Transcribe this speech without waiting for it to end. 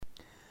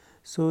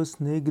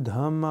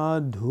susnigdham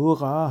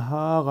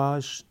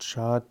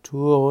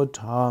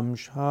adhuraharashchaturtam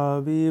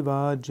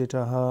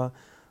shavivajitaha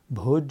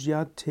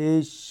bhujyate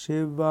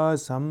shiva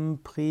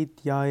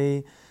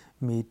samprityai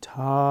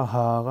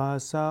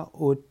mitaharasa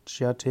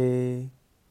uchyate.